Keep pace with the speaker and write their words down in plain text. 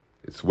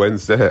It's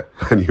Wednesday,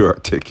 and you are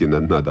taking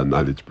another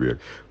knowledge break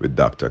with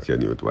Dr.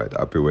 Kenute White.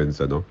 Happy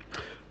Wednesday, no?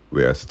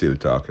 We are still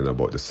talking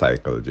about the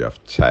psychology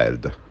of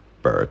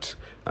childbirth,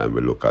 and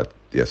we look at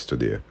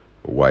yesterday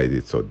why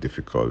it's so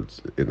difficult,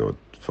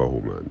 for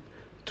women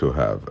to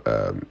have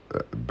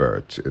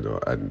birth,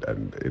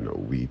 and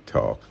we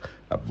talk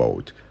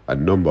about a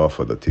number of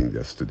other things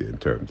yesterday in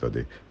terms of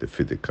the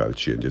physical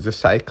changes, the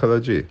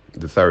psychology,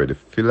 the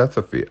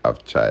philosophy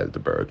of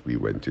childbirth. We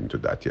went into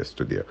that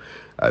yesterday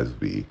as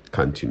we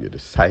continue the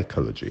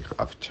psychology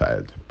of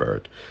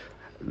childbirth.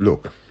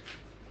 Look,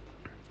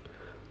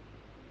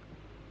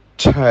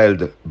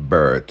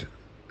 childbirth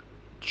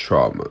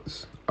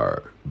traumas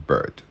or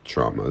birth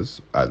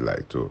traumas, I'd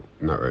like to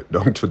narrow it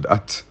down to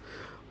that.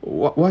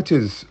 What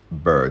is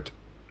birth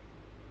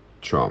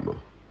trauma?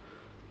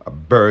 A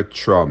birth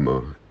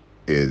trauma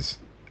is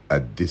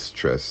a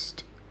distress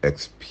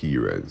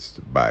experienced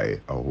by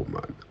a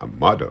woman, a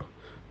mother,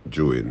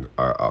 during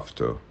or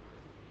after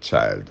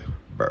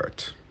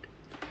childbirth.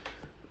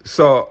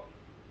 So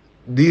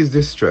these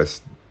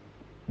distress,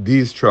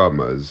 these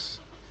traumas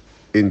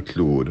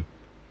include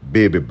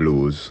baby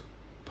blues,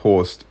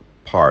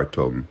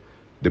 postpartum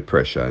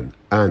depression,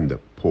 and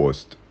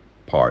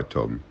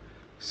postpartum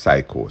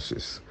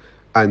psychosis.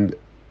 And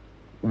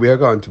we are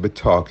going to be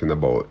talking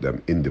about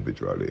them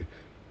individually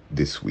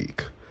this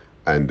week.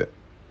 And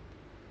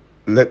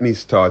let me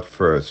start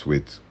first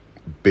with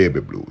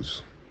baby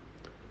blues.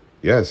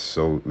 Yes,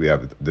 so we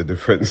have the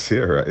difference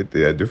here, right?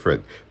 They are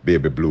different.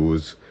 Baby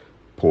blues,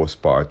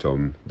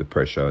 postpartum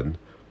depression,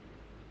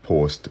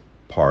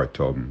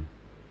 postpartum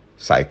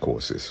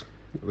psychosis.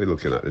 We're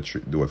looking at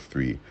those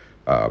three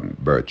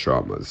birth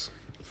traumas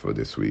for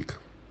this week,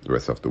 the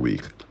rest of the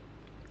week.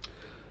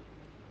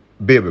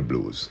 Baby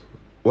blues.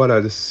 What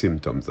are the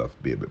symptoms of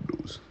baby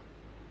blues?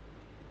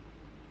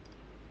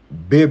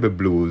 Baby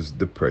blues,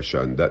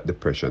 depression,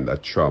 that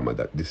trauma,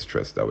 that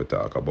distress that we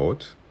talk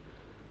about,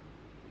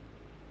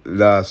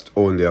 last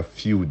only a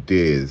few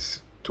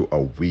days to a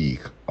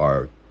week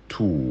or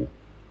two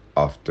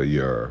after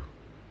your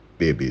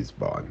baby is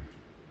born.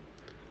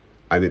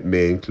 And it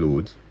may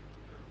include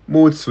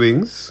mood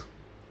swings,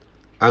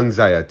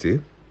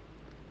 anxiety,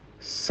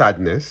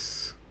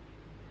 sadness,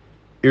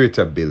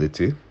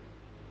 irritability,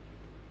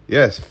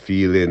 yes,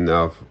 feeling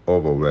of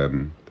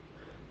overwhelm,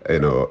 you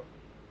know,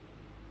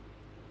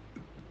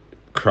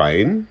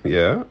 crying,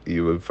 yeah,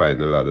 you will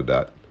find a lot of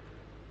that.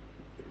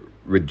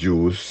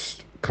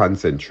 Reduced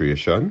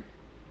concentration,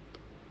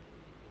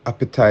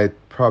 appetite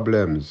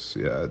problems,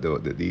 yeah,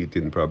 the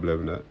eating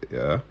problem,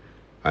 yeah,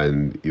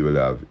 and you will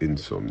have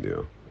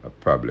insomnia, a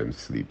problem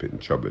sleeping,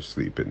 trouble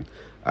sleeping,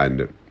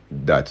 and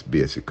that's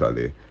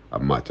basically a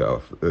matter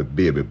of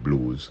baby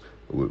blues,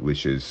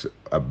 which is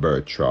a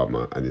birth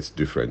trauma, and it's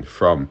different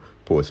from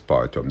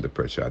postpartum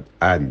depression,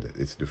 and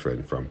it's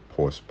different from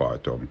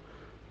postpartum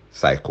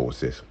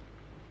psychosis,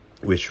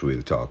 which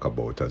we'll talk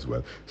about as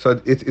well. So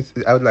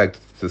I would like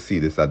to see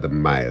this as the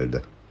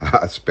mild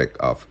aspect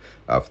of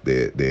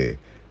the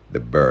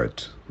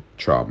birth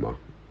trauma,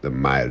 the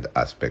mild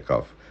aspect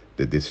of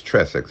the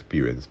distress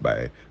experienced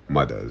by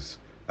mothers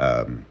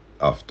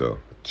after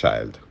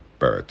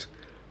childbirth.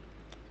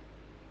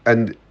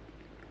 And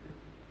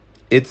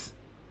it's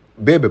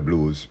baby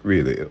blues,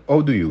 really.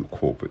 How do you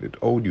cope with it?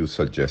 How do you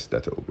suggest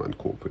that a woman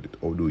cope with it?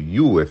 How do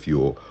you, if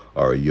you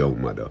are a young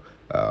mother,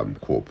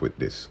 cope with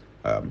this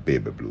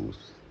baby blues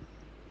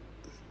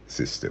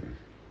system?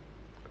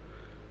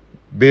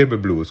 Baby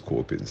blues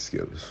coping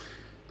skills.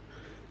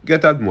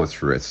 Get as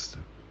much rest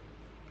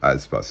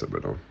as possible.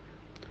 No?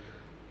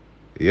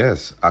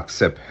 Yes,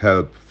 accept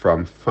help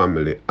from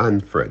family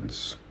and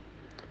friends.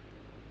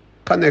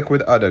 Connect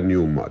with other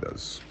new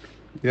mothers.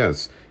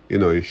 Yes,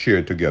 you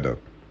share together.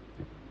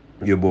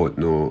 You both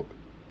know,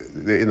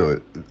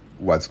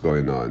 what's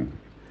going on,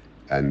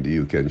 and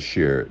you can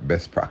share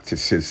best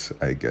practices,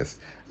 I guess,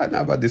 and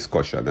have a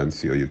discussion and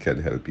see how you can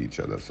help each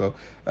other. So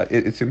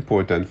it's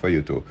important for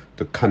you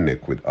to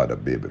connect with other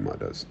baby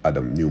mothers,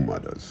 other new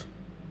mothers.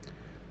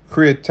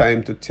 Create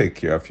time to take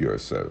care of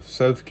yourself.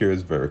 Self care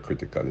is very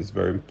critical, it's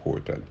very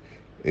important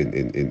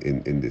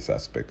in this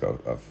aspect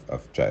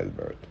of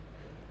childbirth.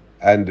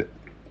 And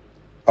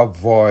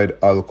avoid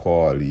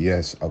alcohol.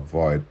 Yes,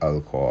 avoid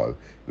alcohol.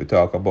 We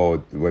talk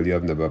about, well, you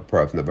have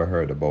perhaps never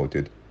heard about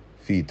it,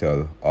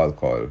 fetal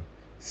alcohol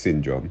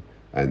syndrome,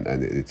 and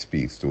it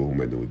speaks to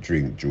women who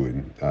drink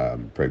during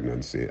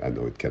pregnancy and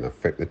how it can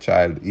affect the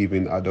child,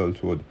 even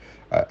adulthood.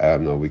 I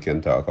know we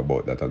can talk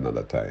about that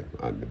another time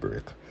on the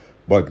break.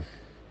 But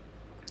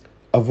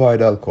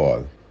avoid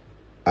alcohol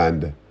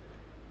and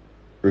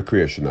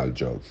recreational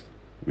drugs,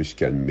 which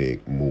can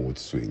make mood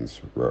swings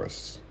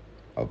worse.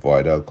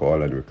 Avoid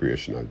alcohol and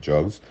recreational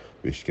drugs,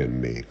 which can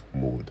make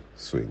mood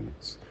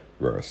swings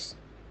worse.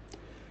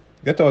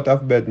 Get out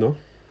of bed, no?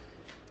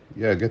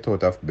 Yeah, get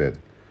out of bed.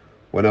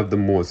 One of the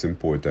most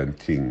important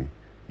thing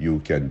you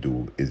can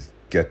do is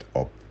get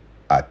up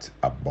at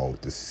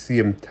about the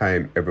same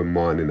time every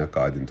morning,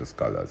 according to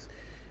scholars,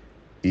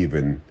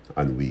 even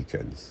on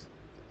weekends.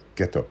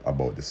 Get up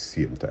about the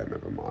same time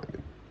every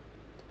morning.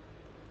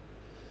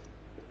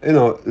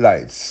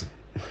 Lights.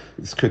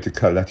 It's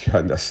critical that you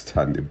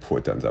understand the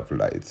importance of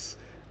lights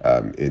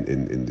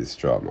in this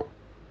trauma.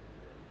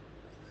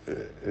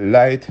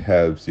 Light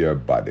helps your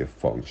body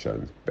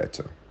function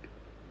better.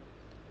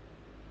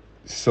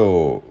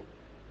 So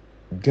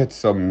get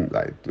some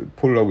light,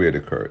 pull away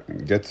the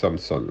curtain, get some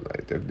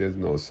sunlight. If there's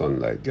no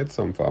sunlight, get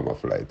some form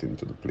of light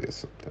into the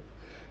place sometime.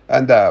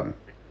 And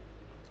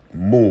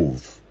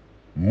move,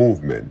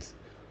 movement,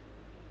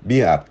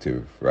 be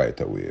active right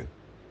away.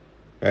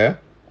 Yeah?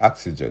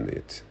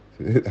 Oxygenate.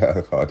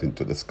 According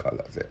to the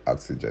scholars,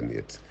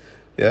 oxygenate.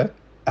 Yeah?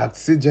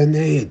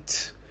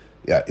 Oxygenate.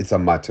 Yeah, it's a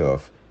matter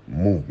of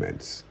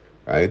movements,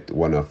 right?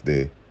 One of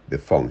the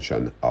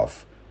function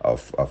of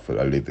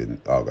a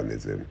living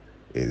organism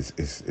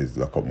is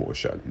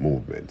locomotion,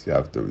 movement. You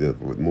have to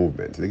live with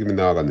movement. The living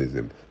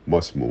organism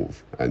must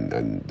move,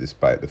 and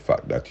despite the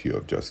fact that you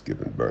have just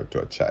given birth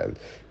to a child,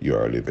 you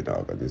are a living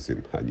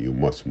organism and you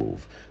must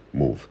move.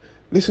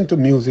 Listen to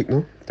music,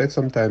 no? Take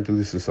some time to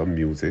listen to some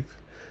music.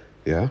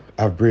 Yeah,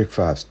 have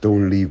breakfast.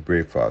 Don't leave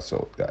breakfast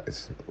out,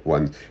 guys.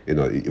 One,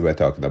 you were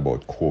talking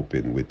about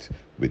coping with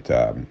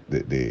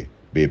the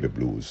baby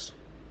blues,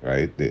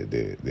 right?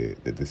 The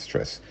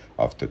distress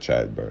after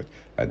childbirth,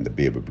 and the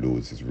baby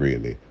blues is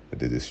really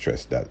the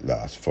distress that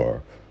lasts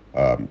for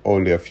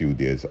only a few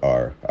days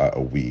or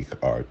a week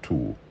or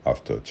two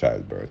after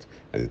childbirth,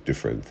 and it's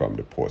different from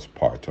the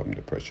postpartum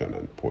depression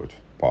and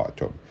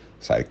postpartum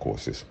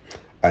psychosis.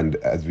 And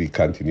as we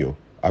continue,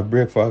 have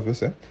breakfast, we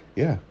say,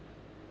 yeah,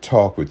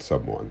 talk with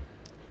someone.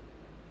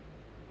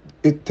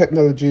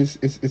 Technology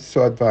is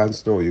so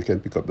advanced now. You can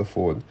pick up the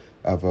phone,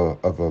 have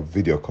a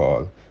video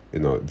call,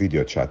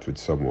 video chat with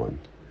someone,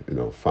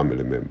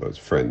 family members,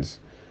 friends,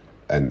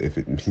 and if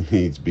it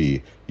needs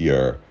be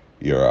your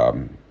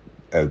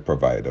health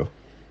provider.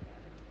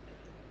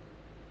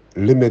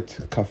 Limit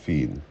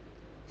caffeine.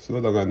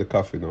 Slow down on the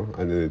caffeine,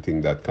 and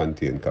anything that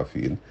contain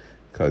caffeine,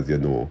 because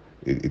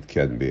it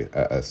can be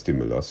a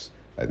stimulus,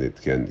 and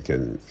it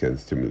can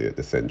stimulate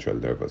the central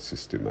nervous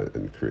system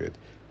and create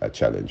a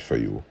challenge for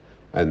you.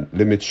 And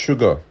limit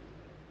sugar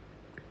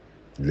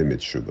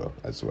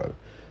as well.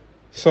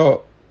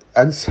 So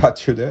on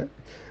Saturday,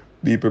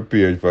 be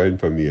prepared for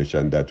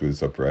information that will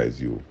surprise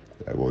you.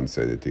 I won't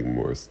say anything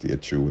more. Stay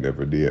tuned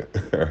every day.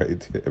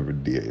 Right? Every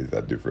day is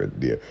a different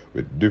day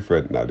with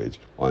different knowledge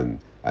on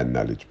a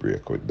knowledge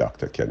break with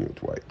Dr.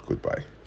 Kenneth White. Goodbye.